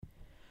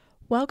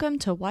Welcome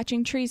to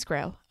Watching Trees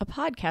Grow, a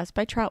podcast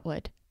by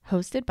Troutwood,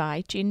 hosted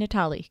by Jean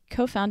Natali,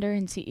 co-founder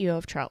and CEO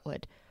of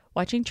Troutwood.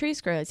 Watching Trees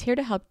Grow is here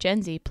to help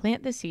Gen Z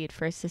plant the seed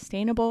for a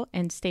sustainable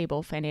and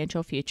stable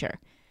financial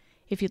future.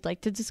 If you'd like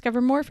to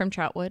discover more from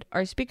Troutwood,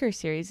 our speaker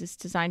series is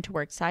designed to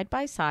work side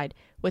by side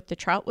with the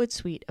Troutwood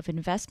suite of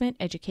investment,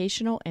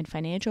 educational, and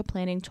financial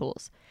planning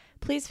tools.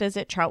 Please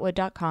visit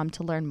troutwood.com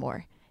to learn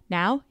more.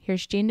 Now,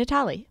 here's Jean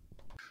Natali.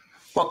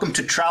 Welcome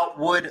to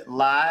Troutwood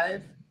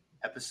Live,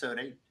 Episode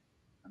 8.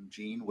 I'm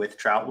Gene with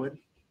Troutwood.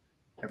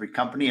 Every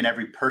company and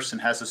every person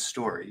has a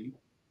story.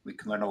 We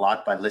can learn a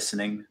lot by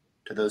listening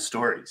to those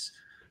stories.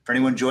 For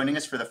anyone joining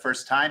us for the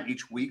first time,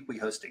 each week we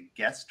host a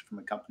guest from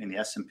a company in the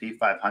S&P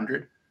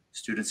 500.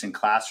 Students in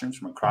classrooms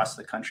from across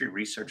the country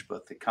research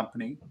both the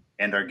company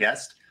and our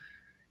guest.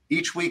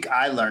 Each week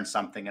I learn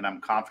something, and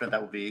I'm confident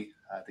that will be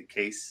the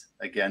case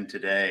again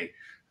today.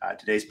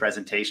 Today's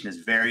presentation is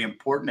very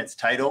important. It's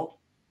titled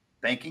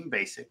Banking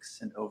Basics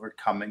and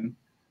Overcoming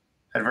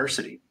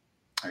Adversity.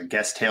 Our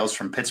guest hails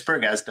from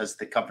Pittsburgh, as does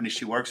the company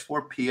she works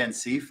for,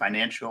 PNC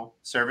Financial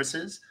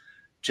Services.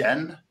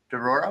 Jen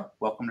DeRora,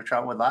 welcome to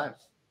Troutwood Live.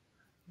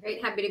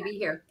 Great, happy to be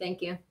here. Thank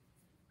you.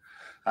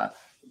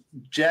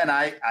 Jen,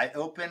 I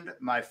opened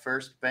my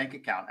first bank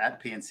account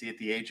at PNC at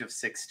the age of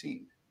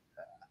 16.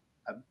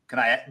 Can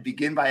I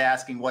begin by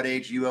asking what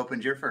age you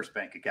opened your first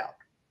bank account?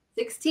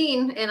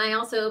 16, and I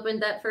also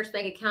opened that first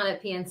bank account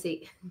at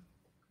PNC.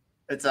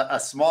 It's a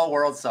small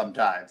world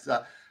sometimes.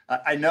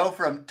 I know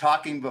from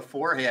talking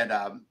beforehand,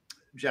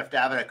 Jeff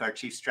Davidic, our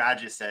chief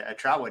strategist at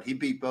Troutwood, he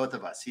beat both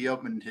of us. He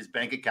opened his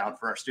bank account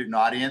for our student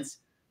audience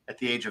at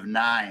the age of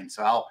 9.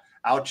 So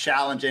I'll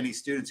challenge any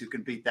students who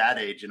can beat that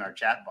age in our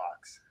chat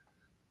box.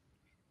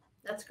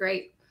 That's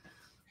great.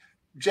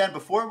 Jen,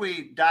 before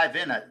we dive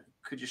in,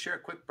 could you share a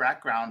quick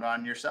background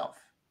on yourself?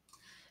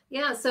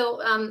 Yeah,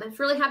 so I'm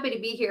really happy to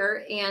be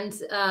here.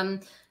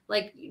 And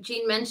like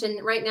Jean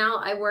mentioned, right now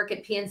I work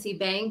at PNC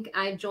Bank.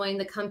 I joined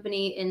the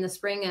company in the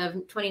spring of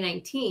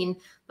 2019,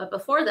 but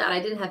before that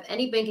I didn't have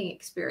any banking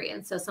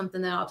experience, so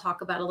something that I'll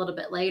talk about a little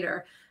bit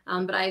later.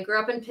 But I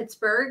grew up in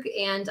Pittsburgh,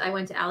 and I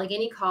went to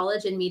Allegheny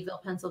College in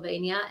Meadville,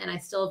 Pennsylvania, and I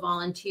still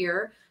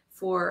volunteer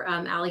for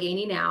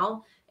Allegheny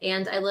now.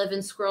 And I live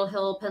in Squirrel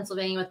Hill,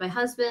 Pennsylvania with my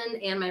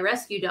husband and my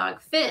rescue dog,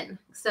 Finn.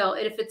 So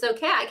if it's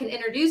okay, I can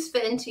introduce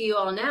Finn to you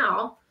all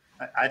now.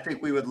 I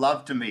think we would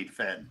love to meet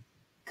Finn.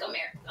 Come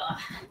here.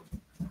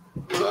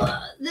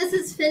 This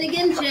is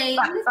Finnegan James,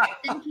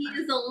 and he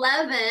is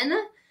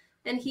 11,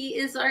 and he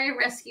is our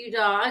rescue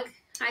dog.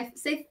 Hi,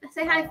 say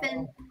hi,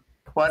 Finn.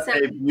 What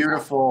a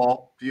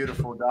beautiful,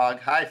 beautiful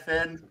dog. Hi,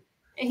 Finn.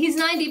 He's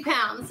 90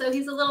 pounds, so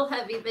he's a little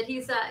heavy, but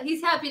he's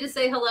happy to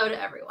say hello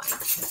to everyone.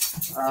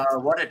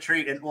 What a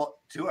treat. And well,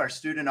 to our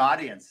student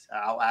audience,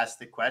 I'll ask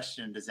the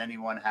question, does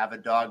anyone have a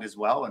dog as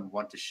well and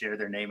want to share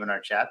their name in our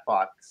chat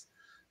box?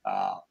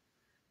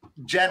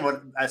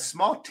 Jen, a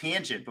small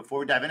tangent before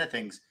we dive into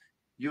things.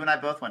 You and I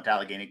both went to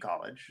Allegheny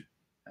College.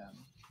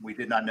 We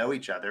did not know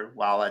each other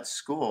while at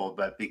school,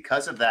 but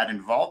because of that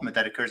involvement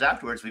that occurs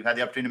afterwards, we've had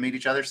the opportunity to meet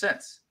each other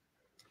since.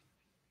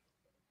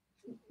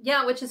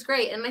 Yeah, which is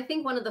great. And I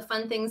think one of the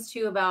fun things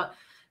too about,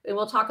 and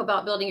we'll talk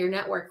about building your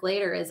network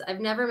later, is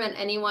I've never met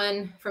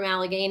anyone from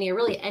Allegheny or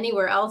really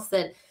anywhere else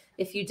that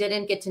if you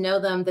didn't get to know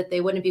them, that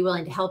they wouldn't be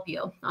willing to help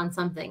you on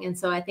something. And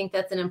so I think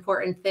that's an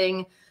important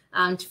thing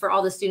for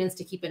all the students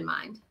to keep in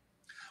mind.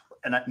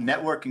 And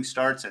networking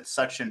starts at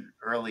such an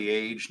early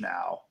age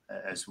now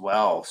as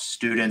well.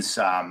 Students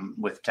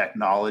with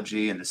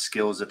technology and the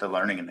skills that they're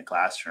learning in the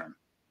classroom.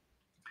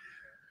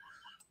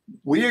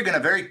 We are going to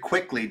very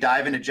quickly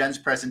dive into Jen's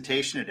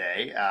presentation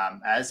today.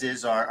 As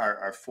is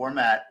our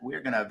format, we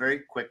are going to very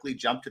quickly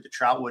jump to the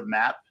Troutwood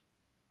map,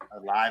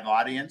 our live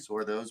audience,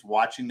 or those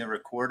watching the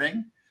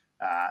recording.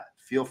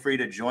 Feel free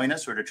to join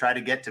us or to try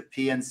to get to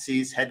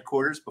PNC's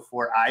headquarters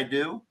before I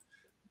do.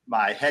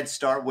 My Head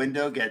Start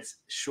window gets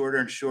shorter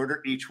and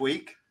shorter each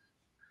week.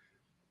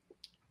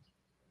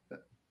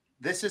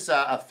 This is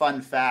a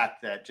fun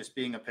fact that, just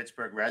being a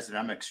Pittsburgh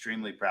resident, I'm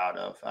extremely proud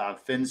of.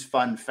 Finn's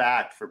fun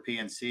fact for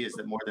PNC is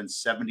that more than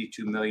 $72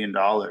 million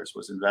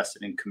was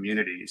invested in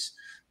communities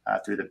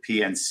through the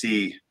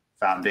PNC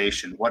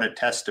Foundation. What a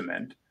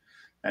testament.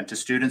 And to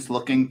students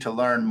looking to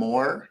learn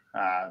more,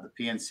 the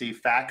PNC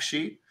fact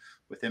sheet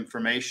with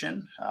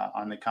information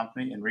on the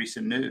company and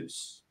recent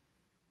news.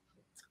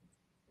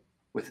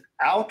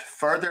 Without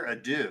further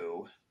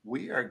ado,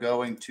 we are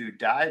going to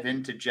dive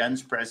into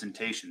Jen's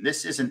presentation.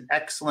 This is an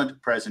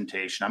excellent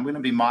presentation. I'm going to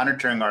be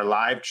monitoring our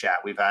live chat.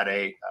 We've had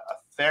a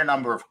fair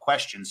number of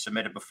questions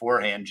submitted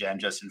beforehand, Jen,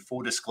 just in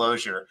full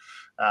disclosure,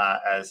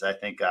 as I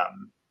think a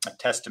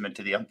testament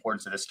to the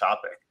importance of this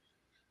topic.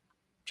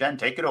 Jen,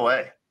 take it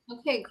away.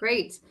 Okay,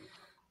 great.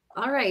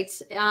 All right.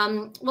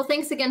 Well,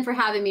 thanks again for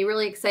having me.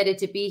 Really excited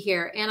to be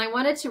here. And I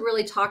wanted to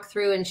really talk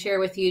through and share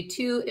with you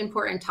two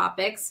important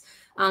topics.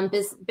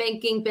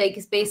 Banking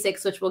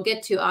basics, which we'll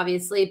get to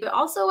obviously, but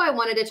also I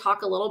wanted to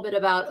talk a little bit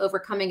about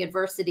overcoming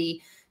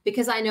adversity,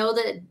 because I know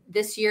that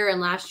this year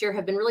and last year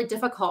have been really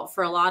difficult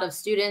for a lot of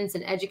students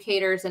and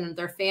educators and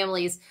their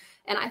families.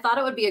 And I thought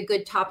it would be a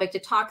good topic to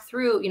talk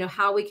through,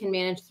 how we can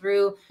manage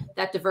through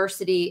that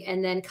diversity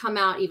and then come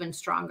out even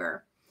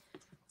stronger.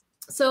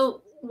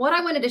 So what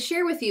I wanted to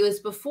share with you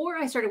is before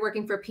I started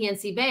working for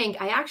PNC Bank,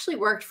 I actually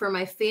worked for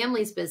my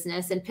family's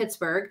business in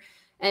Pittsburgh.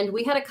 And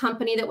we had a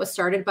company that was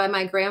started by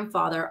my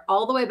grandfather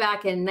all the way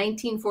back in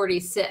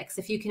 1946,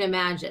 if you can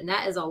imagine.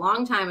 That is a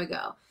long time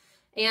ago.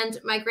 And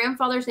my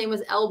grandfather's name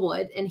was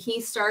Elwood, and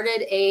he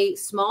started a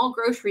small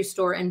grocery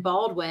store in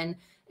Baldwin,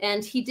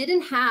 and he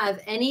didn't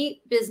have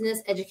any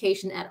business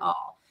education at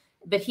all,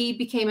 but he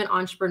became an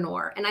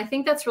entrepreneur. And I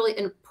think that's really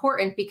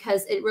important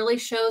because it really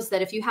shows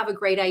that if you have a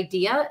great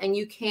idea and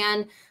you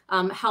can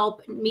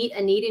help meet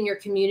a need in your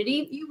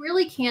community, you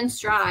really can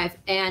strive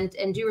and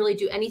really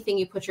do anything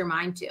you put your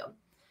mind to.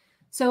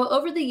 So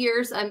over the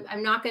years,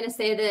 I'm not going to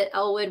say that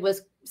Elwood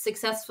was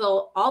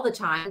successful all the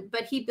time,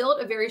 but he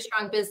built a very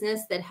strong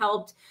business that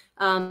helped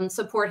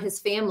support his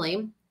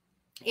family.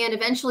 And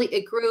eventually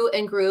it grew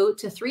and grew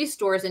to 3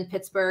 stores in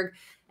Pittsburgh.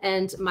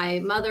 And my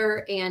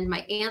mother and my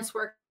aunts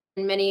worked,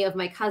 and many of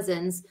my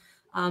cousins.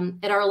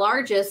 At our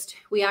largest,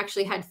 we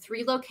actually had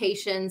 3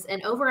 locations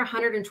and over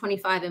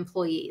 125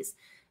 employees.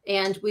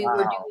 And we were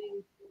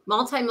doing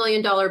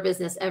multi-million-dollar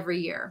business every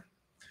year.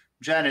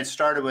 Jen, it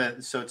started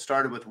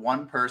with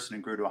one person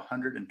and grew to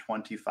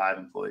 125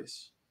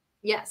 employees.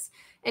 Yes.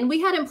 And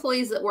we had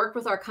employees that worked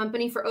with our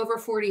company for over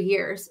 40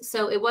 years.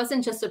 So it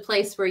wasn't just a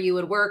place where you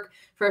would work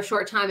for a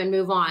short time and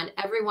move on.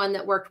 Everyone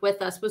that worked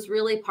with us was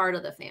really part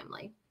of the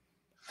family.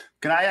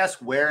 Can I ask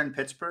where in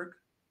Pittsburgh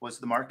was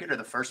the market or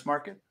the first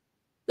market?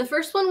 The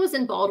first one was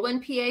in Baldwin,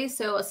 PA,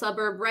 so a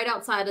suburb right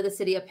outside of the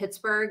city of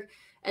Pittsburgh.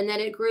 And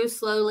then it grew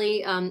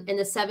slowly. In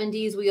the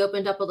 70s, we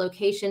opened up a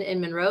location in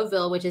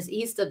Monroeville, which is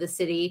east of the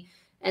city.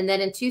 And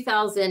then in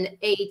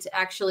 2008,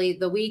 actually,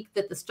 the week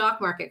that the stock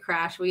market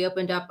crashed, we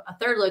opened up a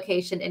 3rd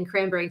location in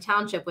Cranberry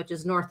Township, which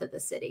is north of the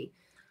city.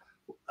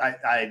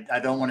 I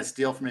don't want to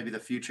steal from maybe the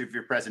future of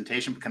your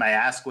presentation, but can I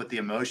ask what the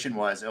emotion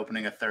was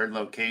opening a 3rd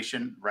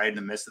location right in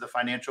the midst of the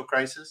financial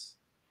crisis?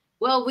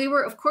 Well, we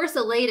were, of course,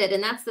 elated,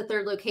 and that's the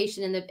 3rd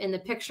location in the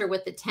picture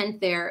with the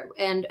tent there,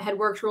 and had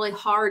worked really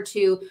hard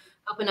to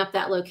open up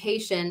that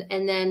location.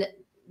 And then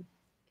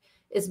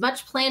as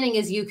much planning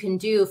as you can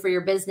do for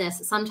your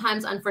business,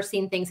 sometimes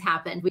unforeseen things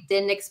happened. We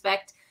didn't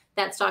expect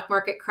that stock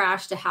market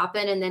crash to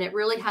happen. And then it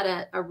really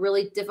had a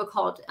really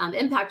difficult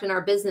impact on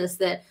our business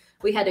that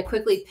we had to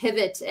quickly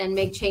pivot and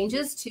make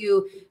changes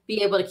to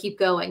be able to keep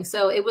going.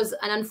 So it was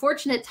an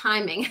unfortunate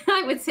timing,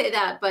 I would say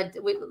that, but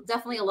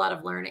definitely a lot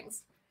of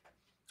learnings.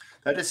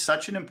 That is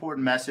such an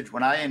important message.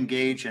 When I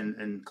engage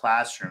in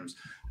classrooms,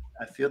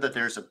 I feel that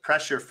there's a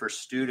pressure for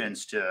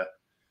students to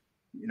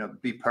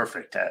be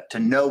perfect, to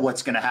know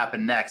what's going to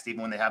happen next,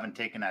 even when they haven't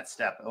taken that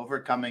step.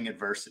 Overcoming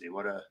adversity.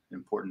 What an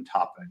important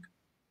topic.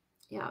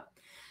 Yeah.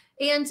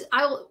 And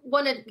I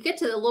want to get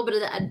to a little bit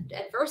of the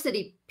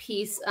adversity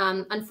piece.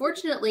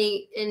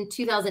 Unfortunately, in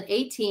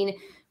 2018,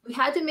 we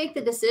had to make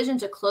the decision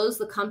to close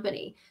the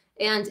company.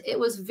 And it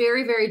was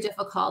very, very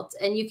difficult.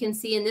 And you can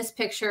see in this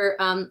picture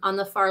on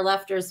the far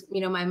left, there's,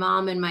 my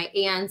mom and my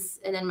aunts,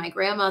 and then my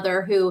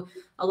grandmother, who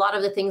a lot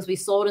of the things we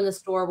sold in the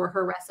store were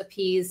her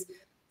recipes,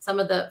 some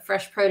of the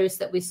fresh produce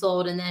that we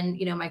sold, and then,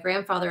 my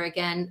grandfather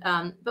again.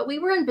 But we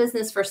were in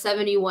business for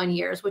 71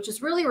 years, which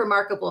is really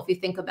remarkable if you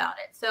think about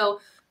it. So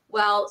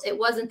while it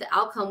wasn't the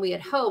outcome we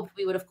had hoped,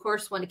 we would, of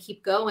course, want to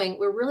keep going.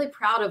 We're really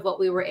proud of what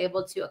we were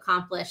able to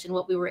accomplish and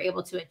what we were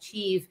able to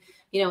achieve,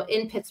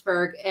 in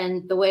Pittsburgh,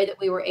 and the way that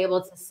we were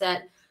able to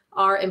set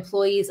our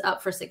employees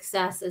up for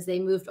success as they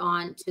moved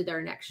on to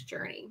their next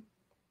journey.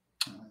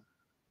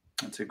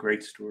 That's a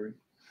great story.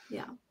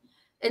 Yeah.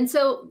 And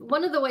so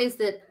one of the ways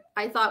that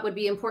I thought would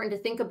be important to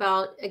think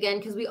about, again,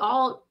 because we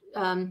all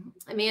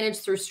manage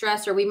through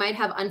stress, or we might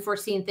have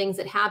unforeseen things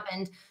that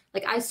happened.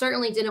 Like, I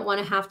certainly didn't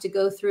want to have to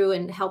go through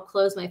and help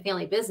close my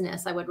family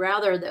business. I would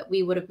rather that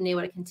we would have been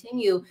able to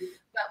continue.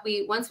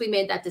 But once we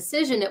made that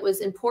decision, it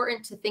was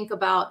important to think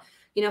about,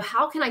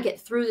 how can I get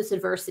through this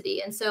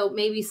adversity? And so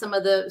maybe some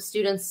of the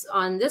students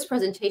on this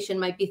presentation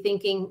might be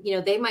thinking,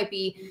 they might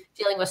be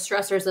dealing with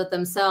stressors of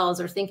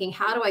themselves, or thinking,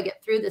 how do I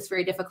get through this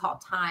very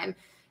difficult time?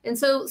 And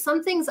so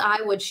some things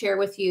I would share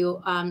with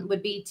you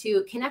would be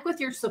to connect with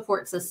your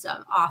support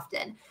system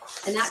often.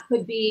 And that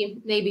could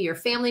be maybe your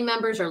family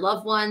members or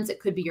loved ones.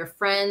 It could be your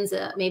friends,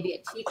 maybe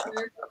a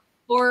teacher,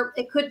 or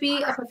it could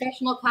be a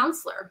professional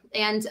counselor.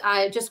 And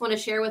I just want to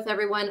share with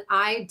everyone,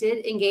 I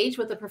did engage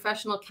with a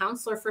professional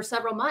counselor for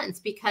several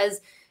months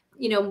because,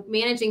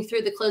 managing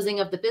through the closing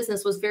of the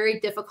business was very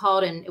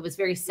difficult, and it was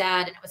very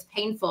sad, and it was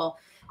painful.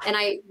 And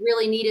I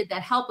really needed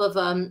that help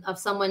of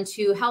someone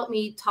to help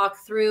me talk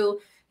through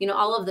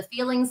all of the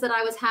feelings that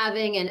I was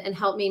having, and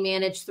help me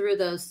manage through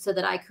those so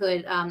that I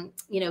could,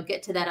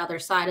 get to that other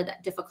side of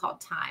that difficult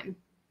time.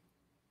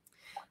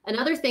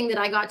 Another thing that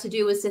I got to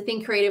do was to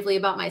think creatively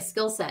about my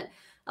skill set.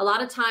 A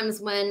lot of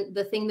times when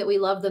the thing that we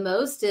love the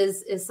most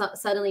is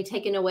suddenly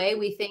taken away,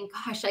 we think,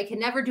 gosh, I can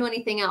never do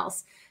anything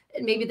else.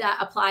 And maybe that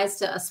applies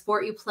to a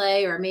sport you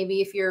play, or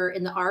maybe if you're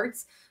in the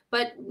arts.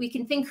 but we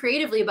can think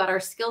creatively about our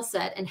skill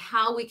set and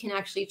how we can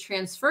actually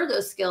transfer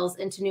those skills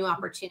into new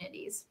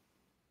opportunities.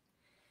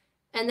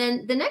 And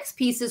then the next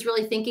piece is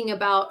really thinking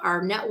about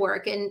our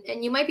network. And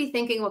you might be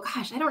thinking, well,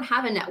 gosh, I don't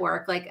have a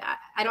network. Like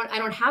I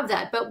don't have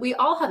that, but we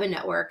all have a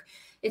network.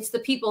 It's the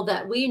people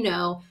that we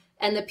know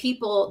and the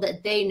people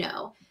that they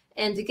know.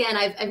 And again,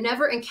 I've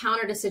never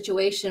encountered a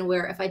situation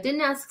where if I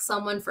didn't ask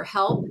someone for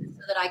help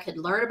so that I could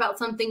learn about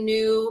something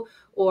new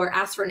or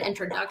ask for an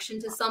introduction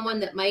to someone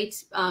that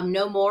might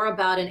know more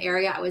about an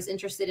area I was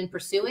interested in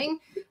pursuing,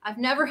 I've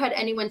never had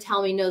anyone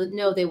tell me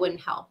no, they wouldn't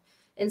help.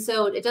 And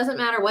so it doesn't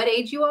matter what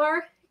age you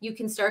are, you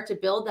can start to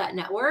build that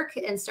network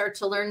and start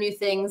to learn new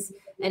things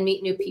and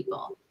meet new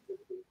people.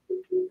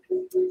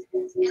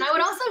 And I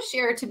would also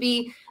share to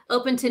be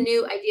open to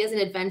new ideas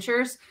and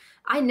adventures.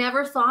 I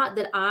never thought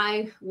that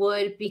I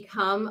would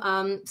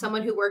become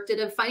someone who worked at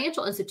a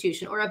financial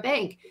institution or a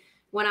bank.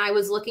 When I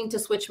was looking to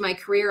switch my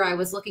career, I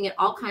was looking at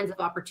all kinds of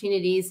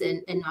opportunities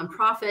in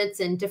nonprofits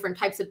and different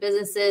types of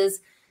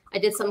businesses. I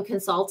did some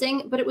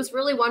consulting, but it was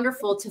really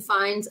wonderful to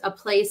find a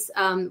place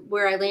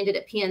where I landed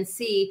at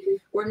PNC,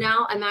 where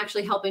now I'm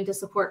actually helping to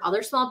support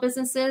other small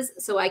businesses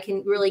so I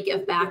can really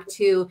give back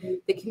to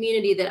the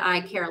community that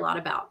I care a lot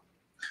about.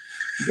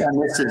 Yeah,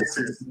 this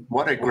is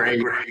what a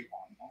great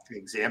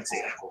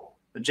example.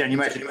 Jen, you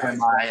might have to turn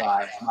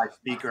my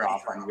speaker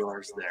off on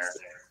yours there.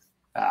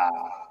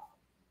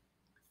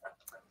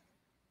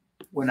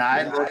 When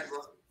I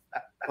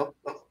look,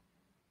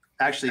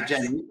 actually,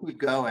 Jen, you keep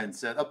going.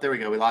 So, there we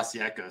go. We lost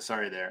the echo.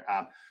 Sorry there.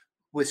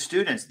 With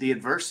students, the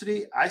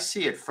adversity, I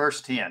see it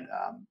firsthand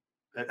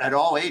at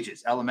all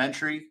ages,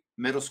 elementary,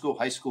 middle school,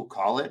 high school,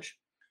 college,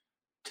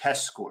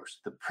 test scores,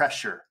 the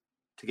pressure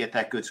to get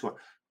that good score,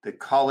 the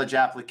college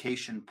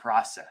application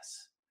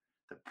process,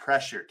 the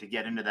pressure to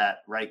get into that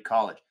right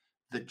college,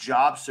 the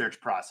job search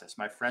process.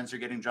 My friends are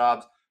getting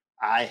jobs.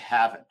 I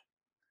haven't.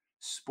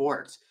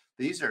 Sports.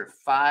 These are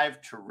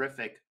 5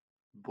 terrific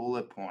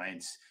bullet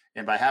points.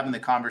 And by having the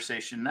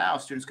conversation now,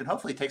 students can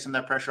hopefully take some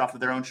of that pressure off of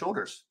their own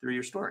shoulders through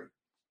your story.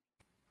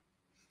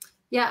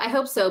 Yeah, I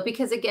hope so.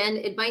 Because again,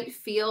 it might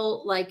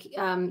feel like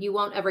you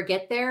won't ever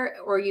get there,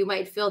 or you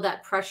might feel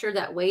that pressure,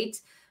 that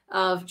weight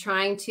of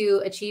trying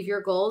to achieve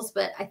your goals.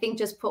 But I think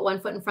just put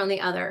one foot in front of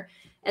the other.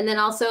 And then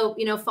also,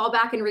 fall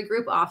back and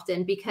regroup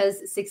often,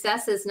 because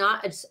success is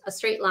not a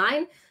straight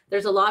line.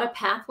 There's a lot of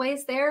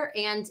pathways there,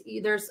 and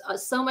there's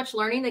so much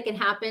learning that can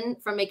happen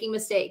from making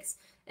mistakes,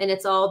 and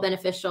it's all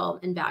beneficial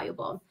and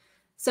valuable.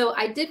 So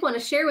I did want to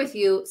share with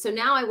you. So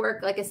now I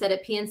work, like I said,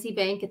 at PNC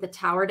Bank at the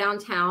Tower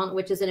downtown,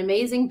 which is an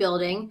amazing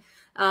building.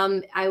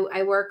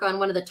 I work on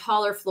one of the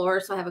taller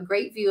floors, so I have a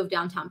great view of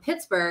downtown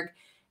Pittsburgh.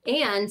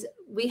 And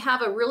we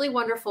have a really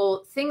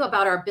wonderful thing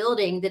about our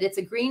building, that it's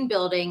a green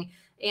building.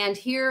 And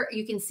here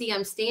you can see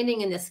I'm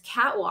standing in this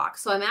catwalk.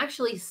 So I'm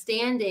actually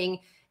standing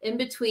in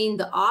between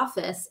the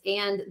office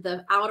and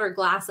the outer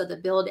glass of the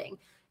building.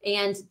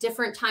 And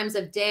different times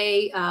of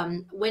day,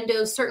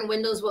 certain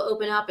windows will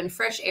open up and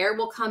fresh air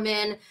will come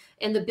in.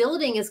 And the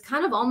building is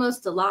kind of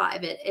almost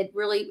alive. It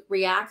really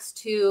reacts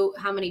to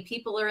how many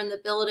people are in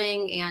the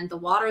building and the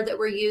water that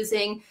we're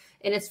using.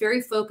 And it's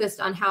very focused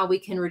on how we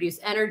can reduce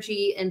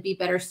energy and be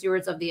better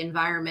stewards of the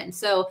environment.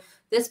 So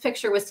this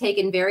picture was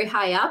taken very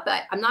high up.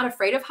 I'm not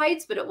afraid of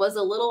heights, but it was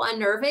a little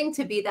unnerving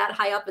to be that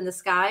high up in the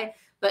sky,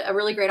 but a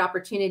really great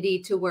opportunity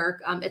to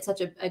work at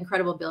such an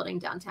incredible building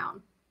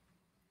downtown.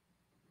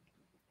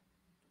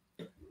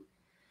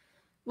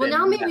 Well,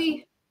 now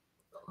maybe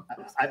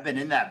I've been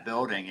in that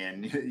building,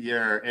 and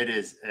it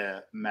is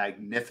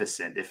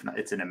magnificent. If not,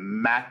 it's an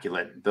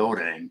immaculate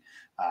building.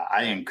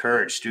 I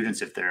encourage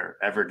students, if they're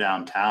ever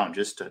downtown,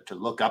 just to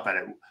look up at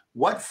it.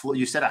 What floor?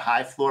 You said a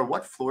high floor.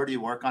 What floor do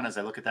you work on? As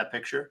I look at that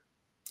picture,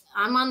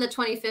 I'm on the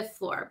 25th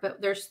floor,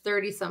 but there's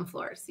 30 some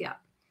floors. Yeah.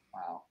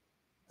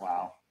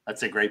 Wow,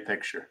 that's a great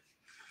picture.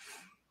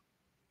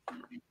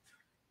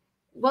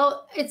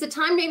 Well, it's a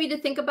time maybe to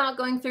think about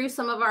going through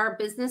some of our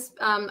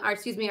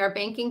our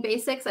banking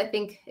basics. I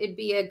think it'd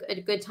be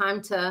a good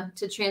time to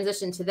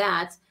transition to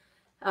that.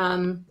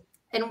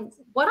 And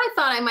what I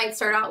thought I might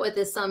start out with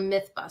is some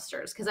myth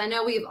busters, because I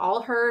know we've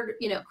all heard,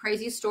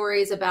 crazy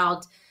stories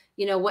about,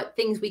 what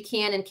things we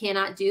can and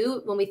cannot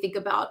do when we think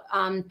about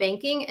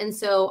banking. And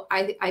so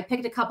I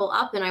picked a couple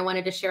up and I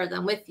wanted to share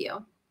them with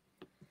you.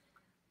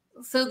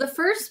 So the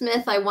first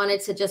myth I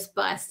wanted to just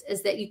bust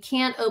is that you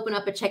can't open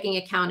up a checking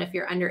account if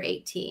you're under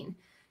 18.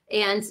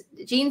 And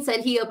Gene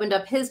said he opened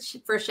up his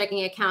first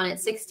checking account at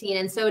 16,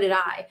 and so did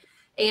I.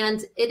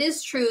 And it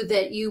is true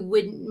that you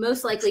would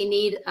most likely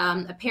need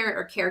a parent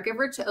or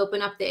caregiver to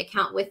open up the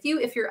account with you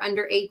if you're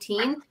under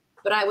 18,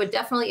 but I would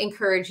definitely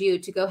encourage you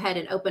to go ahead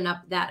and open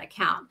up that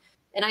account.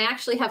 And I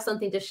actually have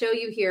something to show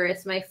you here.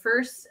 It's my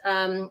first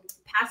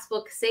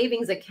Passbook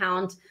savings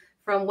account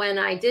from when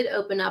I did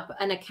open up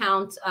an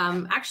account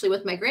actually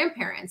with my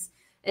grandparents.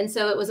 And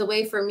so it was a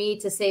way for me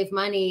to save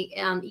money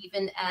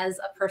even as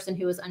a person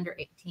who was under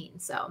 18.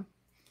 So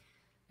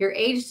your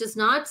age does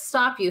not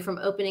stop you from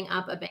opening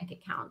up a bank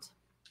account.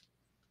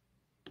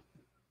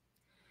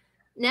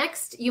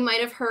 Next, you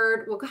might have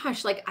heard, well,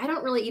 gosh, like I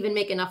don't really even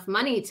make enough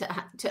money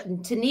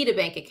to need a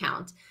bank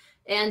account.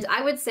 And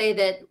I would say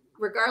that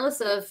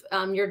regardless of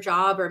your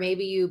job, or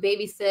maybe you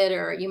babysit,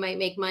 or you might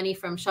make money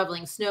from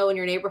shoveling snow in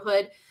your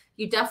neighborhood,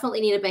 you definitely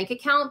need a bank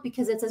account,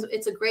 because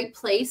it's a great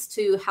place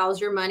to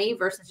house your money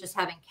versus just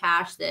having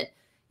cash that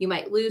you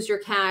might lose your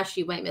cash,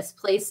 you might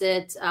misplace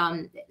it,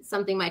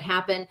 something might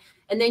happen.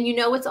 And then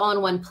it's all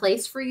in one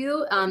place for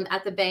you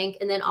at the bank.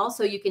 And then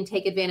also you can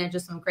take advantage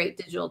of some great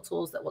digital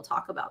tools that we'll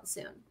talk about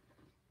soon.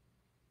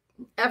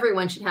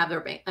 Everyone should have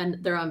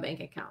their own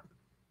bank account.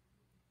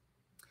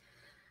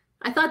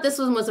 I thought this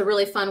one was a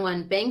really fun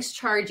one. Banks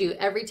charge you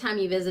every time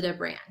you visit a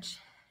branch.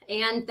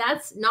 And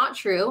that's not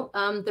true.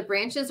 The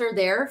branches are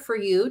there for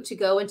you to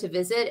go and to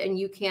visit, and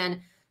you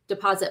can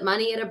deposit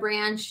money at a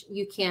branch.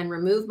 You can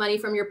remove money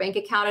from your bank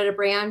account at a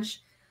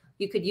branch.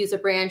 You could use a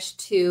branch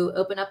to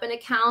open up an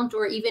account,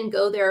 or even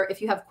go there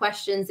if you have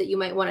questions that you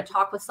might want to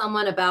talk with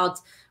someone about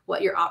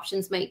what your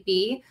options might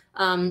be.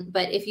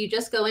 But if you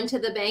just go into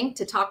the bank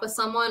to talk with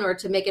someone or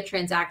to make a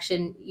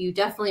transaction, you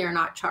definitely are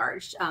not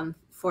charged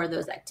for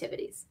those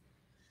activities.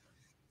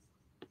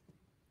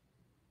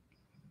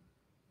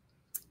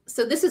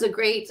 So this is a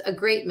great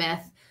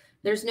myth.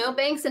 There's no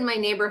banks in my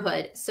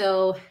neighborhood,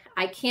 so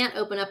I can't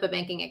open up a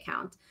banking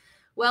account.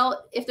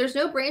 Well, if there's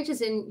no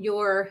branches in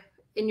your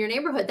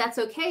neighborhood, that's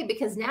okay,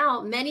 because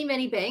now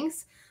many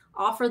banks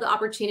offer the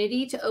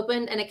opportunity to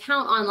open an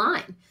account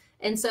online.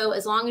 And so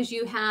as long as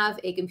you have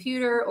a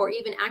computer or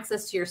even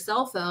access to your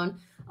cell phone,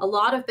 a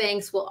lot of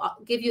banks will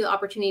give you the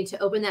opportunity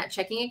to open that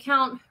checking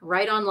account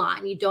right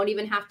online. You don't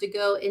even have to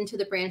go into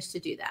the branch to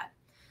do that.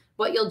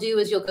 What you'll do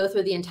is you'll go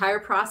through the entire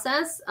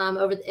process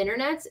over the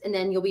internet, and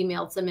then you'll be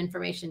mailed some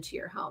information to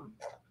your home.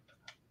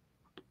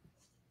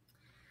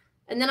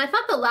 And then I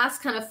thought the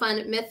last kind of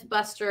fun myth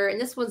buster, and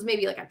this one's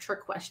maybe like a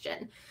trick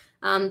question.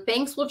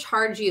 Banks will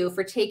charge you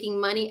for taking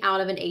money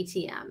out of an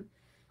ATM.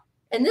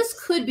 And this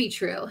could be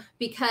true,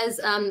 because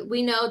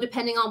we know,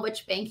 depending on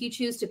which bank you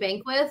choose to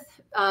bank with,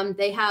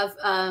 they have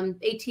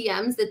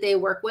ATMs that they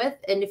work with.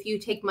 And if you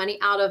take money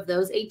out of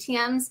those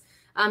ATMs,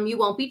 you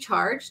won't be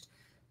charged.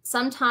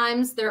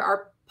 Sometimes there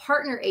are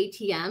partner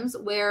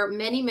ATMs where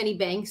many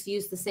banks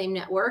use the same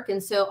network.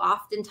 And so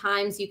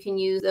oftentimes you can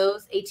use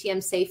those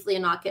ATMs safely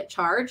and not get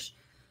charged.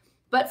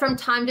 But from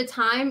time to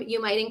time,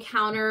 you might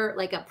encounter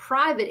like a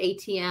private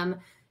ATM,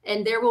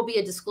 and there will be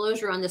a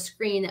disclosure on the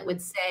screen that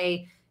would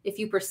say, if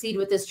you proceed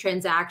with this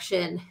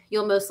transaction,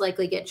 you'll most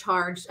likely get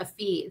charged a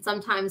fee.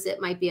 Sometimes it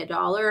might be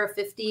 $1 or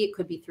 $50. It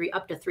could be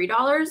up to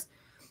 $3.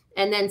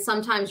 And then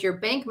sometimes your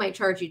bank might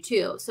charge you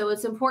too. So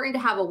it's important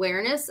to have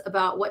awareness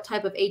about what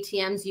type of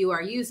ATMs you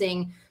are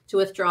using to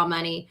withdraw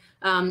money.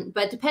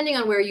 But depending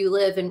on where you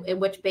live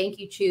and which bank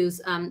you choose,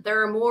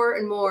 there are more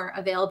and more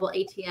available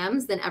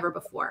ATMs than ever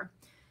before.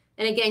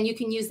 And again, you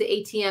can use the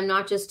ATM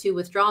not just to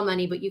withdraw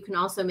money, but you can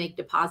also make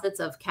deposits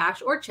of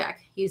cash or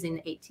check using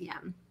the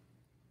ATM.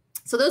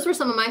 So those were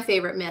some of my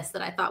favorite myths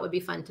that I thought would be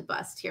fun to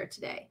bust here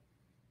today.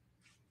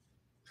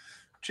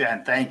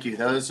 Jen, thank you.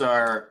 Those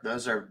are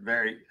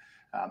very,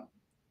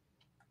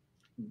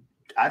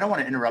 I don't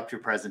want to interrupt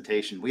your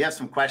presentation. We have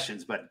some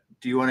questions, but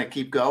do you want to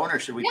keep going, or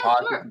should we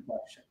pause for some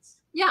questions?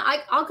 Yeah,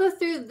 I'll go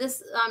through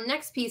this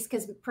next piece,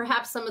 because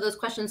perhaps some of those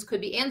questions could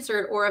be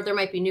answered, or if there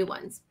might be new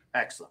ones.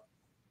 Excellent.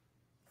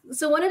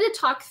 So I wanted to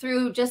talk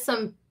through just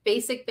some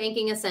basic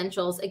banking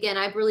essentials. Again,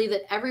 I believe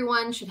that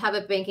everyone should have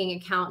a banking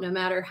account, no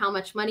matter how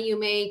much money you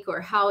make or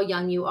how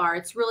young you are.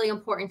 It's really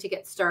important to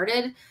get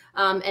started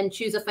and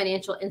choose a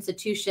financial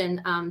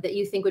institution that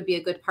you think would be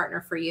a good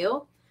partner for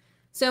you.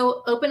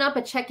 So open up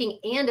a checking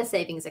and a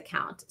savings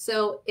account.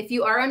 So if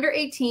you are under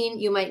 18,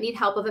 you might need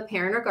help of a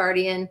parent or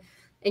guardian,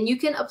 and you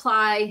can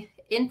apply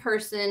in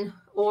person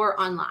or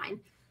online.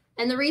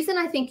 And the reason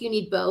I think you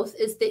need both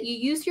is that you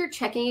use your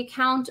checking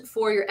account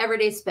for your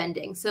everyday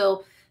spending.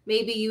 So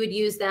maybe you would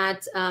use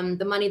that,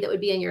 the money that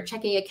would be in your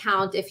checking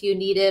account if you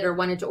needed or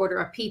wanted to order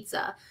a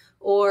pizza,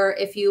 or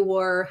if you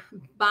were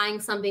buying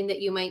something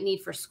that you might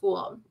need for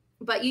school.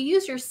 But you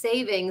use your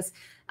savings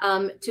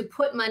to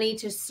put money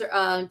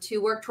to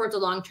work towards a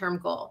long-term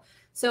goal.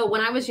 So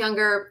when I was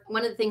younger,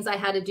 one of the things I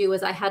had to do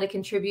was I had to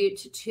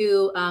contribute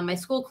to my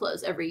school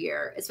clothes every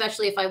year,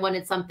 especially if I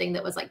wanted something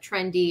that was like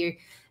trendy.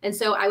 And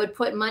so I would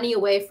put money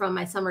away from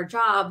my summer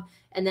job,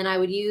 and then I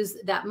would use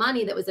that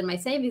money that was in my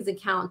savings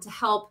account to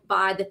help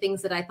buy the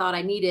things that I thought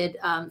I needed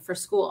for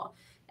school.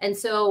 And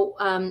so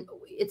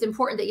it's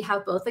important that you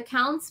have both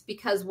accounts,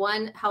 because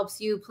one helps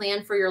you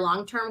plan for your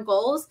long-term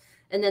goals,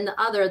 and then the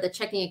other, the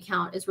checking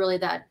account, is really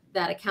that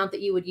account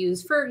that you would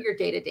use for your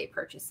day-to-day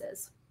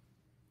purchases.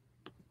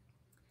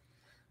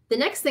 The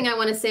next thing I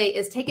want to say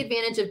is take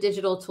advantage of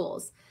digital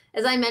tools.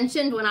 As I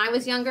mentioned, when I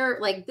was younger,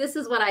 like this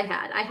is what I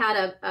had. I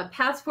had a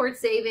passport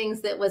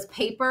savings that was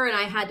paper, and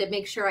I had to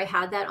make sure I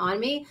had that on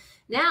me.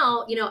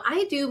 Now,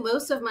 I do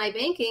most of my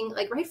banking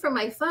like right from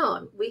my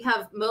phone. We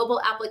have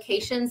mobile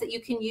applications that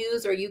you can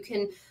use, or you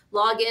can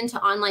log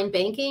into online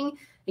banking.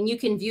 and you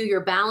can view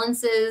your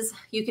balances.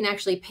 You can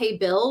actually pay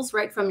bills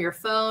right from your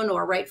phone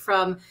or right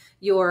from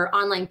your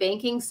online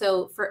banking.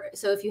 So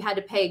if you had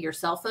to pay your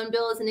cell phone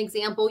bill as an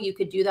example, you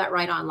could do that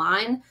right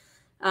online.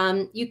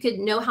 You could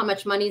know how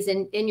much money's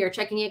in your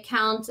checking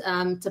account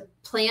to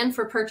plan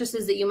for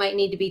purchases that you might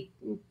need to be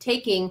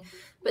taking.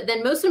 But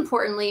then most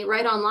importantly,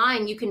 right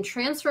online, you can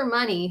transfer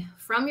money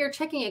from your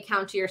checking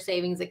account to your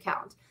savings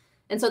account.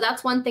 And so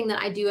that's one thing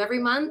that I do every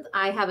month.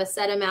 I have a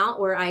set amount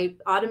where I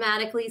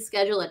automatically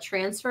schedule a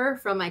transfer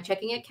from my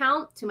checking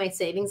account to my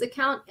savings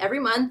account every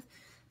month.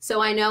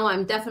 So I know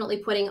I'm definitely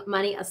putting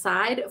money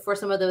aside for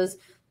some of those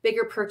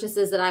bigger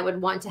purchases that I would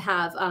want to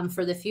have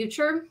for the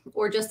future,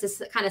 or just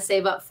to kind of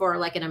save up for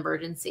like an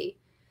emergency.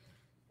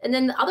 And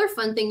then the other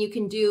fun thing you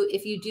can do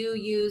if you do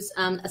use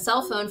a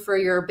cell phone for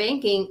your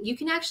banking, you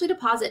can actually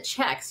deposit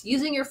checks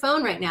using your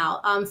phone right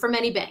now for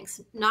many banks.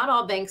 Not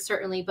all banks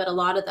certainly, but a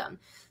lot of them.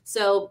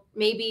 So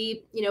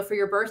maybe, for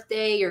your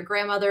birthday, your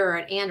grandmother or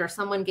an aunt or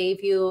someone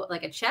gave you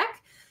like a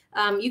check,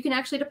 you can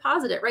actually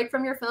deposit it right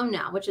from your phone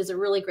now, which is a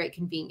really great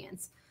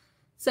convenience.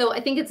 So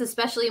I think it's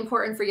especially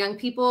important for young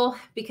people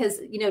because,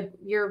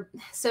 you're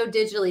so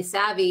digitally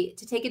savvy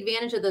to take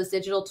advantage of those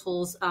digital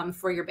tools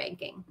for your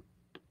banking.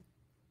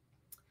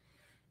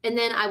 And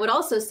then I would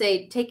also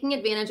say taking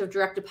advantage of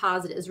direct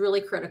deposit is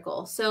really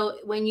critical. So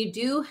when you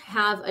do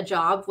have a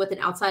job with an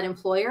outside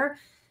employer,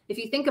 if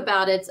you think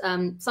about it,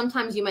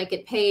 sometimes you might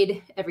get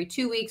paid every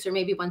 2 weeks or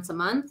maybe once a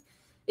month.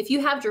 If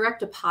you have direct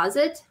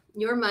deposit,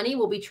 your money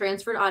will be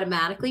transferred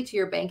automatically to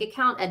your bank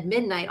account at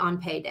midnight on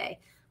payday,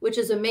 which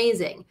is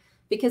amazing.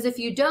 Because if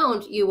you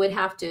don't, you would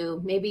have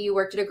to, maybe you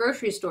worked at a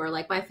grocery store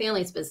like my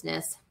family's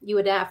business, you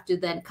would have to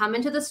then come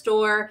into the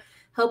store,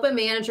 hope a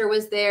manager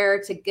was there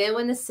to go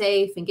in the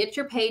safe and get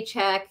your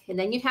paycheck, and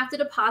then you'd have to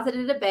deposit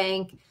it at a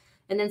bank.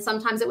 And then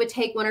sometimes it would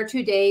take 1 or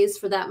 2 days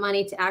for that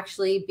money to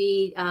actually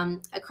be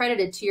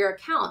accredited to your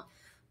account.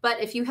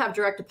 But if you have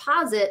direct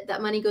deposit,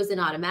 that money goes in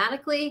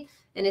automatically,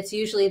 and it's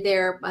usually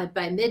there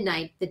by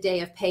midnight, the day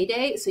of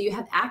payday. So you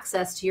have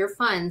access to your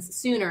funds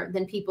sooner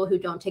than people who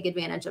don't take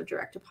advantage of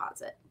direct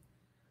deposit.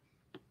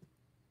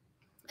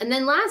 And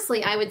then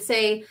lastly, I would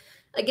say,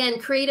 again,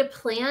 create a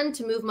plan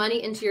to move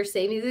money into your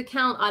savings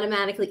account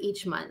automatically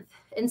each month.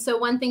 And so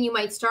one thing you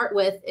might start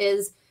with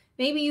is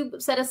maybe you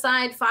set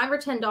aside $5 or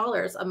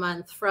 $10 a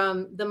month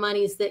from the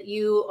monies that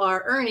you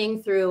are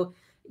earning through,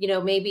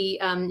 maybe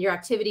your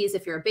activities,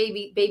 if you're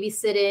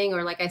babysitting,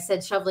 or like I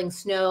said, shoveling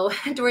snow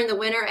during the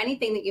winter,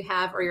 anything that you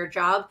have, or your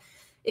job.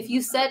 If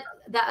you set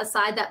that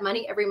aside, that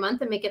money every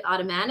month and make it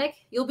automatic,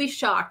 you'll be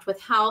shocked with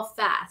how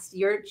fast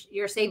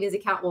your savings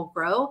account will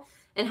grow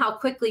and how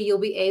quickly you'll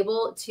be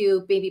able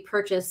to maybe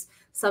purchase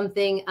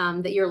something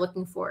that you're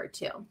looking forward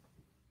to.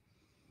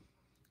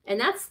 And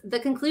that's the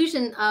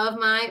conclusion of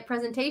my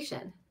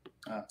presentation.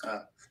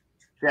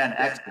 Jen,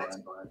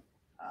 excellent.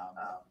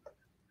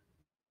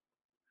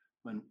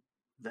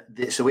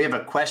 So we have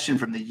a question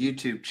from the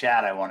YouTube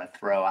chat I want to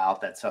throw out.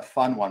 That's a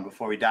fun one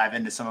before we dive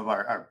into some of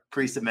our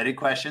pre-submitted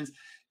questions.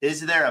 Is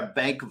there a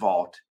bank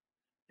vault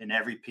in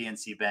every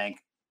PNC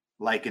bank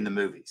like in the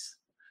movies?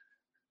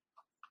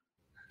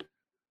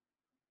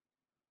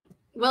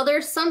 Well,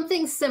 there's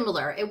something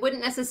similar. It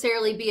wouldn't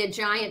necessarily be a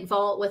giant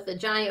vault with a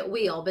giant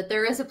wheel, but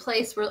there is a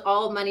place where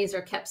all monies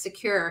are kept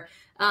secure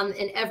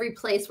in every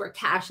place where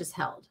cash is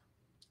held.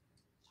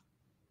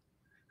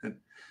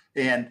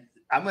 And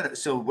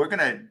we're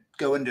gonna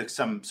go into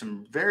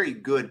some very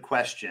good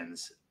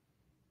questions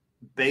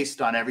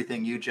based on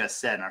everything you just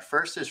said. And our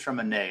first is from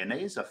Anae.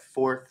 Anae is a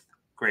 4th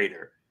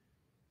grader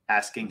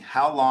asking,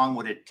 how long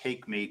would it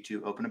take me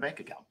to open a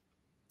bank account?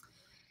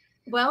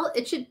 Well,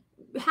 it should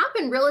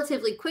happen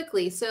relatively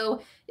quickly.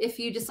 So if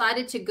you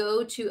decided to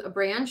go to a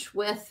branch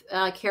with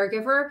a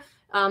caregiver,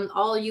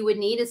 all you would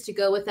need is to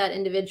go with that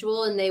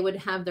individual, and they would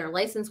have their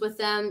license with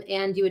them,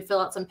 and you would fill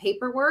out some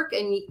paperwork,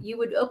 and you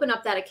would open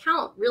up that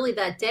account really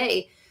that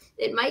day.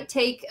 It might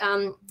take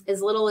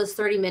as little as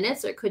 30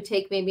 minutes, or it could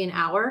take maybe an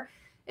hour.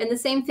 And the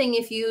same thing,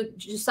 if you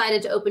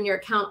decided to open your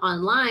account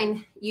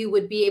online, you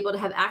would be able to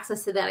have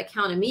access to that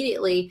account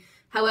immediately.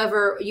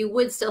 However, you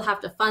would still have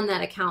to fund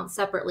that account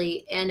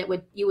separately, and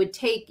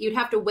you'd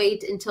have to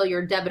wait until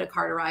your debit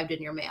card arrived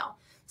in your mail.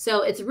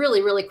 So it's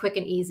really, really quick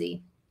and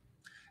easy.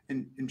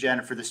 And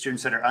Jen, for the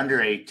students that are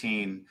under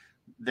 18,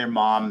 their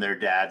mom, their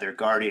dad, their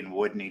guardian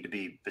would need to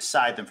be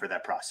beside them for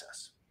that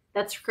process.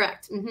 That's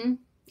correct. Mm-hmm.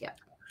 Yeah.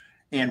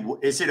 And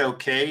is it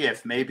okay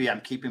if maybe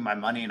I'm keeping my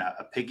money in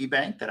a piggy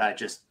bank, that I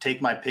just take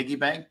my piggy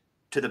bank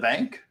to the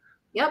bank?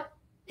 Yep.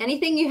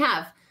 Anything you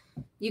have.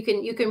 You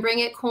can bring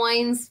it,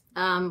 coins,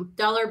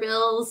 dollar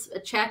bills, a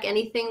check,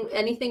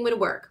 anything would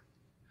work.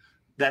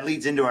 That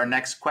leads into our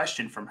next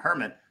question from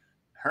Herman.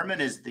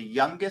 Herman is the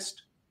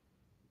youngest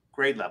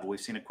grade level. We've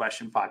seen a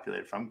question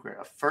populated from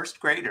a 1st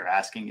grader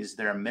asking, is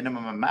there a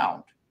minimum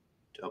amount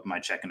to open my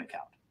checking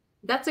account?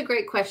 That's a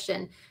great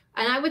question.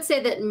 And I would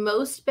say that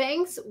most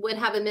banks would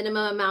have a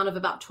minimum amount of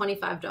about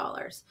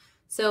 $25.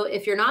 So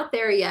if you're not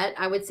there yet,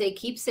 I would say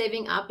keep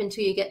saving up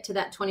until you get to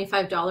that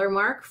 $25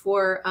 mark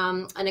for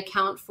an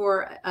account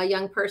for a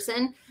young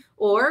person.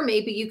 Or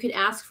maybe you could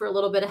ask for a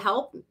little bit of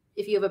help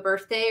if you have a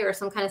birthday or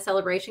some kind of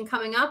celebration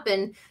coming up,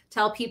 and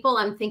tell people,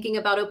 I'm thinking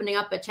about opening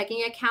up a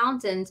checking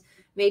account, and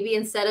maybe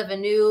instead of a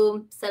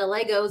new set of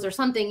Legos or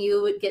something,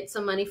 you would get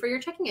some money for your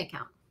checking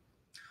account.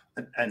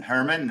 And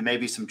Herman,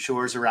 maybe some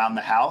chores around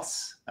the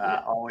house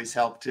always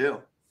help too.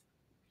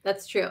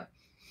 That's true.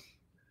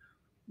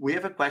 We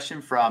have a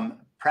question from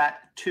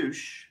Pratt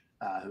Touche,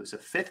 who's a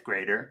fifth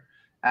grader,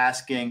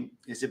 asking,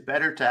 is it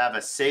better to have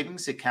a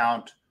savings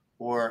account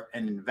or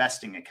an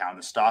investing account in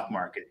the stock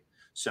market?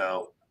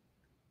 So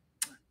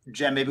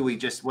Jen, maybe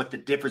what the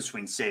difference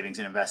between savings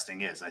and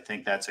investing is. I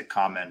think that's a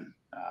common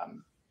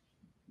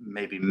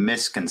maybe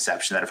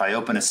misconception, that if I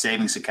open a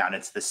savings account,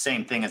 it's the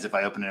same thing as if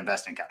I open an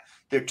investing account.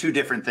 They're two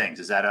different things.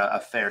 Is that a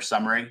fair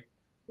summary?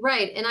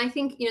 Right. And I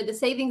think, the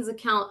savings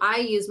account, I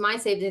use my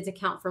savings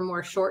account for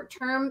more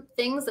short-term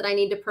things that I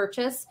need to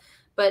purchase.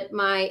 But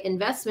my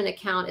investment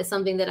account is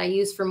something that I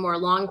use for more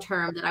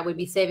long-term, that I would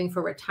be saving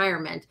for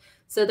retirement.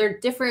 So they're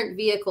different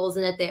vehicles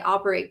in that they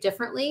operate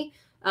differently.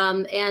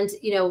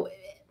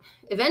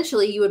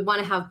 Eventually you would want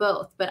to have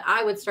both, but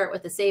I would start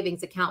with the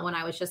savings account when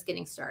I was just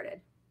getting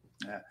started.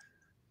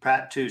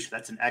 Pratt Touche,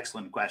 that's an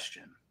excellent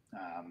question.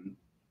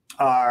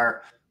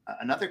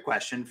 Another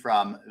question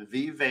from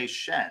Vive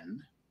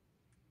Shen,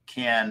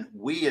 can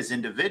we as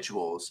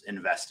individuals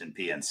invest in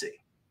PNC?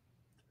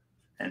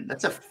 And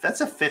that's a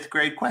fifth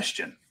grade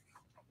question.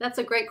 That's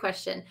a great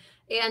question.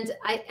 And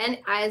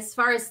as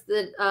far as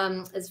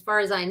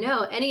I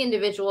know, any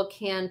individual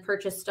can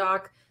purchase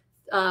stock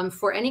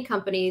for any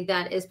company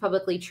that is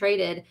publicly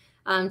traded.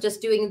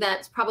 Just doing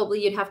that,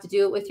 probably you'd have to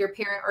do it with your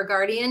parent or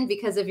guardian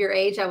because of your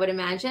age, I would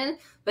imagine.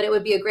 But it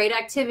would be a great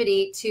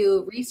activity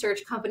to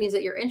research companies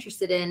that you're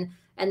interested in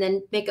and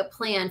then make a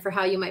plan for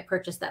how you might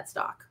purchase that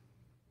stock.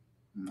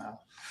 No.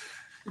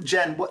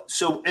 Jen,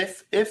 so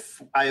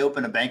if I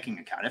open a banking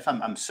account, if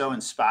I'm so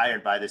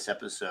inspired by this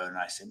episode and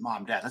I say,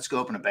 Mom, Dad, let's go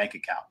open a bank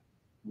account,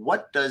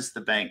 what does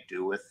the bank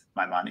do with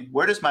my money?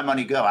 Where does my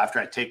money go after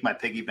I take my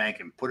piggy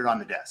bank and put it on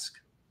the desk?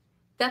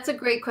 That's a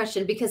great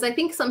question, because I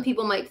think some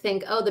people might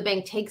think, oh, the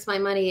bank takes my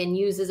money and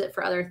uses it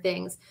for other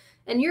things.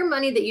 And your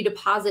money that you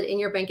deposit in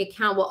your bank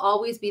account will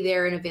always be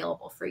there and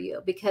available for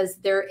you, because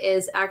there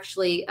is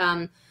actually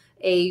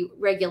a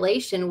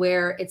regulation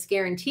where it's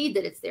guaranteed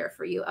that it's there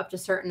for you up to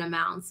certain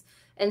amounts.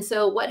 And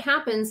so what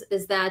happens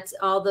is that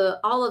all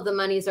of the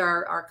monies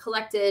are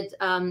collected,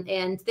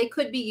 and they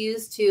could be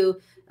used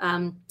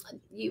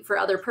for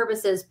other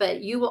purposes,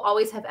 but you will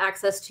always have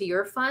access to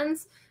your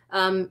funds.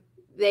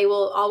 They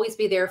will always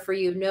be there for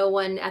you. No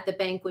one at the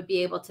bank would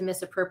be able to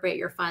misappropriate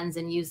your funds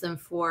and use them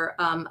for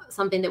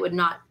something that would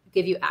not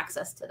give you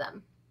access to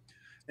them.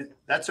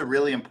 That's a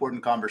really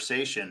important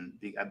conversation.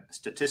 The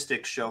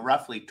statistics show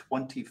roughly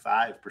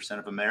 25%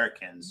 of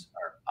Americans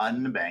are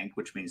unbanked,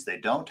 which means they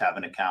don't have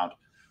an account,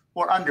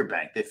 or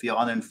underbanked. They feel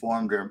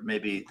uninformed, or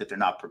maybe that they're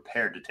not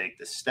prepared to take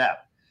this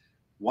step.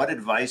 What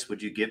advice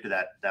would you give to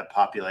that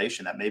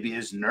population that maybe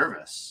is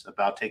nervous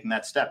about taking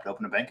that step to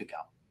open a bank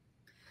account?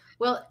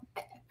 Well,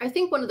 I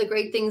think one of the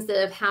great things that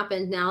have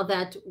happened now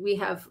that we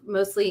have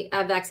mostly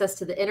have access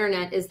to the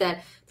internet is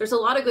that there's a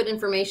lot of good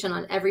information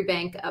on every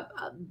bank's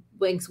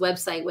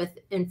website with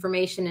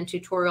information and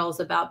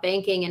tutorials about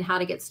banking and how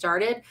to get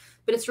started.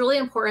 But it's really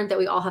important that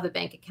we all have a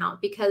bank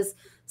account, because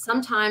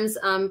sometimes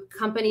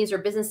companies or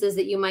businesses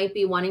that you might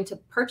be wanting to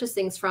purchase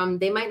things from,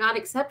 they might not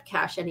accept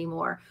cash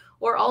anymore.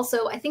 Or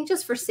also, I think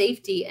just for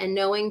safety and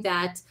knowing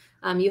that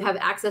you have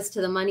access to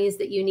the monies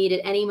that you need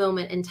at any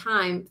moment in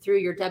time through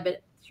your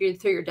debit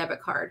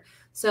card.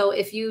 So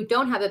if you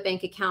don't have a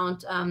bank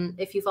account,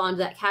 if you fall into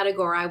that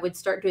category, I would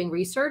start doing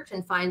research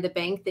and find the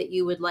bank that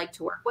you would like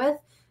to work with,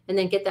 and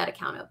then get that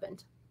account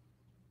opened.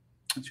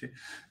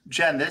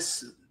 Jen,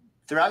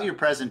 throughout your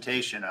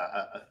presentation,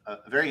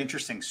 a very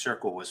interesting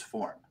circle was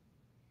formed.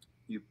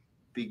 You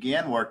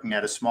began working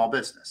at a small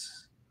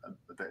business.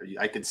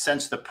 I could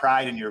sense the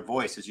pride in your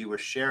voice as you were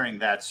sharing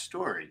that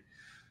story.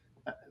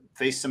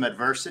 Faced some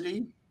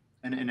adversity,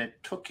 and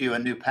it took you a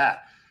new path.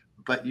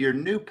 But your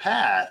new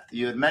path,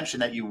 you had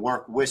mentioned that you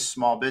work with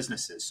small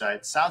businesses. So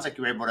it sounds like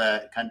you were able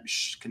to kind of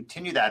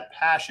continue that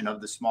passion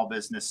of the small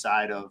business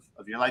side of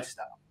your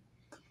lifestyle.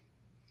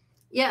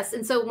 Yes.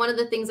 And so one of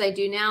the things I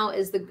do now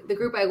is the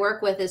group I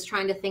work with is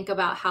trying to think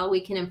about how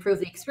we can improve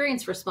the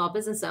experience for small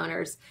business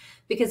owners.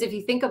 Because if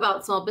you think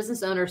about small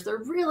business owners,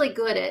 they're really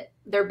good at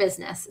their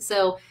business.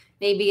 So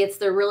maybe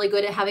they're really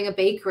good at having a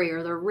bakery,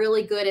 or they're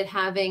really good at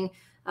having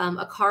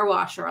a car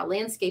wash, or a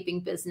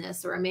landscaping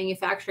business, or a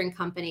manufacturing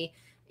company.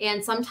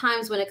 And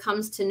sometimes when it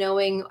comes to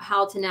knowing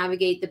how to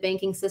navigate the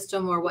banking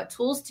system or what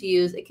tools to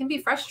use, it can be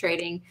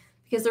frustrating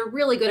because they're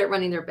really good at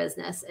running their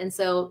business. And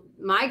so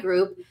my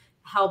group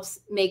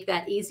helps make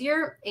that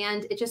easier.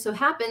 And it just so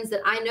happens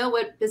that I know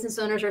what business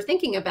owners are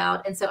thinking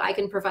about. And so I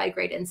can provide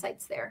great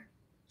insights there.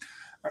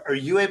 Are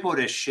you able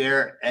to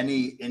share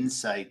any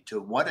insight to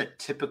what a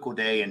typical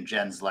day in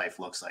Jen's life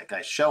looks like?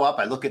 I show up,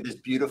 I look at this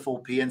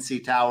beautiful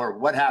PNC tower.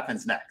 What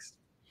happens next?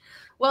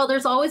 Well,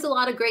 there's always a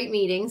lot of great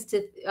meetings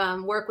to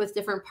work with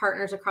different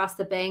partners across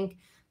the bank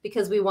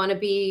because we want to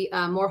be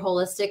more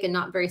holistic and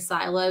not very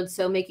siloed.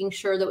 So making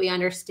sure that we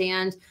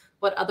understand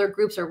what other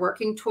groups are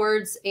working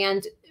towards.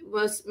 And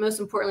most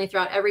importantly,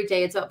 throughout every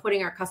day, it's about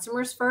putting our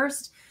customers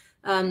first.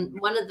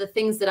 One of the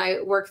things that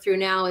I work through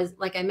now is,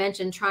 like I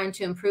mentioned, trying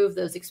to improve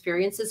those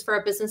experiences for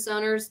our business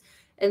owners.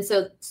 And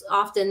so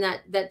often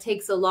that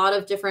takes a lot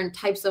of different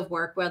types of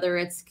work, whether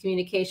it's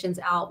communications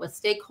out with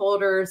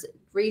stakeholders,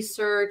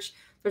 research.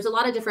 There's a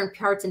lot of different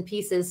parts and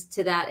pieces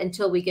to that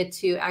until we get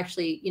to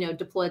actually,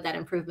 deploy that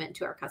improvement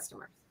to our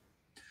customers.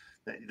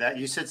 That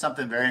you said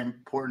something very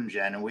important,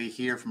 Jen, and we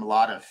hear from a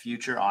lot of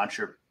future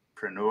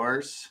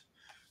entrepreneurs,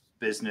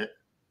 business,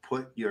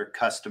 put your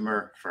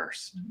customer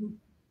first. Mm-hmm.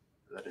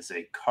 That is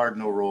a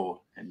cardinal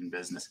rule in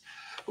business.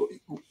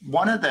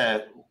 One of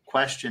the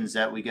questions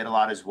that we get a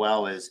lot as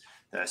well is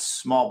the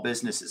small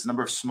businesses,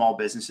 number of small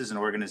businesses an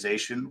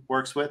organization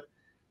works with.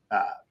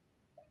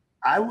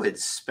 I would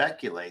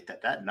speculate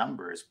that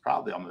number is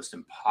probably almost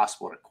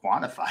impossible to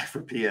quantify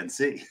for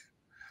PNC.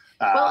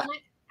 Well,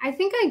 I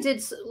think I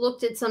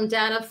looked at some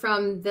data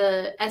from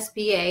the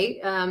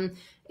SBA,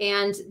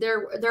 and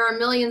there are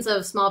millions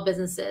of small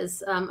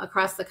businesses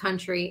across the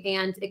country,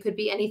 and it could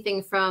be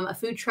anything from a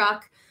food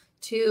truck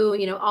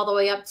to, all the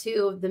way up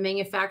to the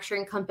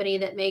manufacturing company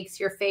that makes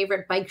your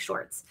favorite bike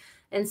shorts.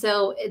 And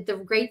so the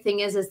great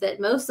thing is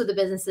that most of the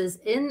businesses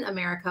in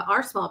America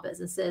are small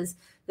businesses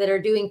that are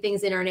doing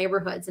things in our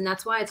neighborhoods. And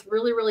that's why it's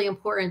really, really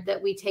important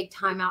that we take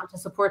time out to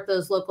support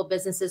those local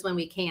businesses when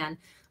we can,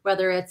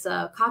 whether it's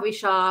a coffee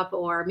shop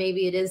or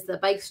maybe it is the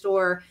bike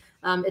store.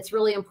 It's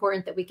really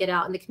important that we get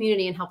out in the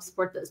community and help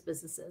support those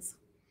businesses.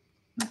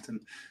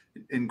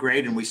 And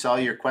great. And we saw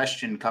your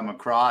question come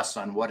across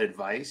on what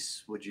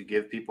advice would you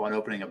give people on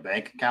opening a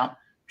bank account?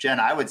 Jen,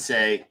 I would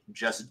say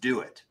just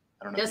do it.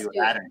 I don't know if you would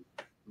add anything.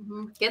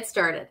 Mm-hmm. Get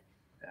started.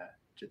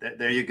 Yeah,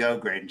 there you go,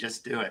 Graydon.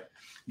 Just do it.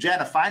 Jen,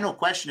 a final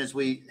question as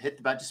we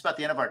hit just about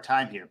the end of our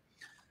time here.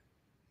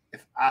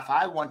 If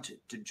I want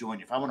to join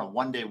you, if I want to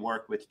one day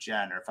work with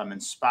Jen, or if I'm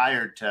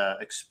inspired to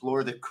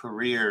explore the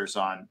careers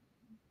on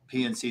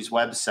PNC's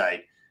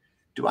website,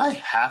 do I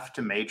have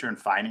to major in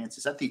finance?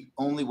 Is that the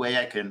only way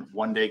I can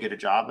one day get a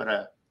job at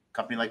a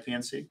company like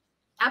PNC?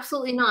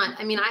 Absolutely not.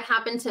 I mean, I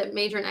happen to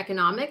major in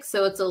economics,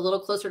 so it's a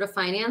little closer to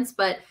finance,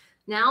 but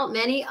now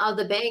many of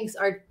the banks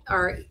are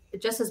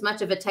just as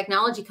much of a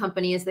technology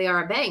company as they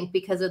are a bank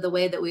because of the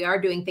way that we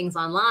are doing things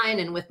online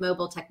and with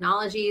mobile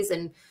technologies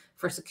and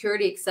for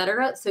security, et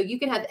cetera. So you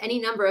can have any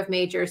number of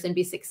majors and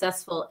be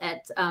successful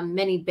at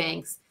many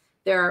banks.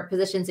 There are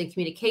positions in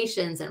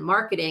communications and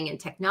marketing and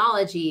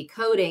technology,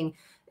 coding.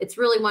 It's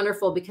really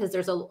wonderful because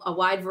there's a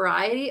wide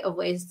variety of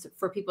ways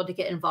for people to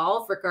get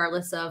involved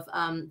regardless of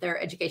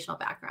their educational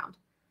background.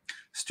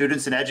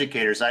 Students and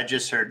educators, I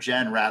just heard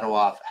Jen rattle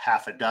off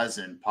half a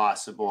dozen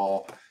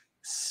possible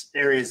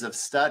areas of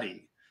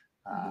study,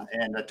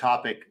 and the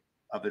topic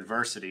of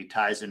adversity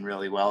ties in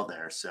really well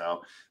there.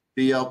 So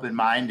be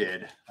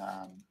open-minded.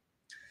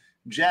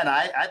 Jen,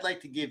 I'd like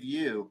to give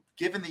you,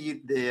 given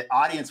the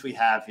audience we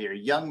have here,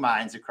 young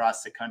minds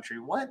across the country,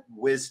 what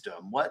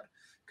wisdom, what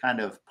kind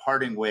of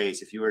parting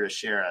ways, if you were to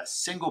share a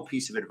single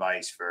piece of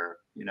advice for,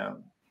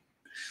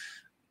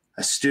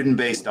 a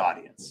student-based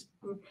audience?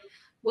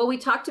 Well, we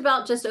talked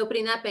about just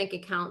opening that bank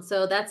account.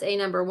 So that's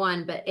number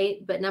one,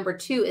 but number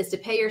two is to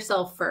pay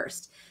yourself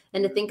first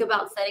and to think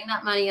about setting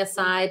that money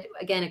aside.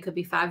 Again, it could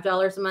be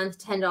 $5 a month,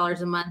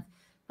 $10 a month,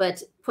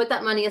 but put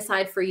that money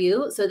aside for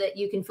you so that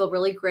you can feel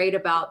really great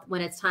about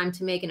when it's time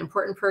to make an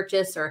important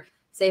purchase or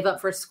save up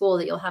for school,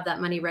 that you'll have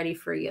that money ready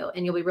for you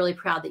and you'll be really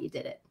proud that you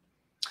did it.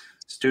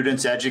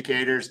 Students,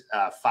 educators,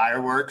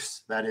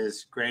 fireworks, that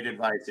is great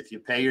advice. If you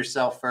pay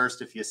yourself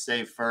first, if you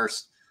save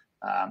first,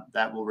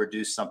 that will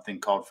reduce something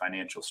called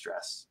financial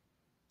stress.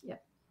 Yeah.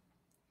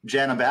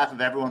 Jen, on behalf of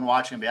everyone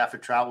watching, on behalf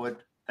of Troutwood,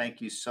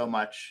 thank you so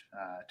much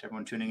to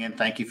everyone tuning in.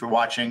 Thank you for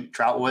watching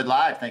Troutwood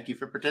Live. Thank you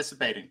for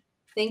participating.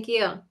 Thank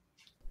you.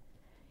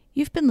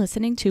 You've been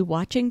listening to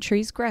Watching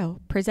Trees Grow,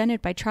 presented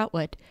by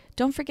Troutwood.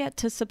 Don't forget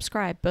to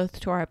subscribe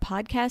both to our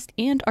podcast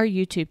and our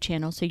YouTube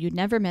channel so you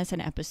never miss an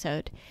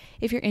episode.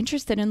 If you're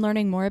interested in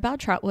learning more about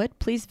Troutwood,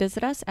 please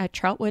visit us at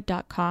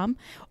troutwood.com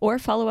or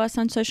follow us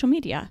on social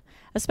media.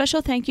 A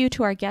special thank you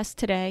to our guest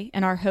today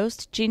and our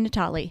host, Jean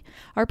Natali.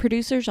 Our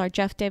producers are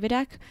Jeff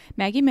Davidek,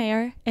 Maggie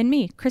Mayer, and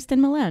me, Kristen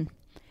Malone.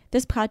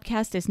 This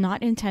podcast is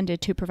not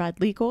intended to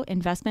provide legal,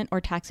 investment, or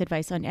tax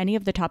advice on any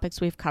of the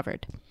topics we've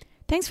covered.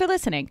 Thanks for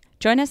listening.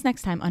 Join us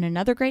next time on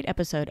another great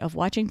episode of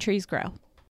Watching Trees Grow.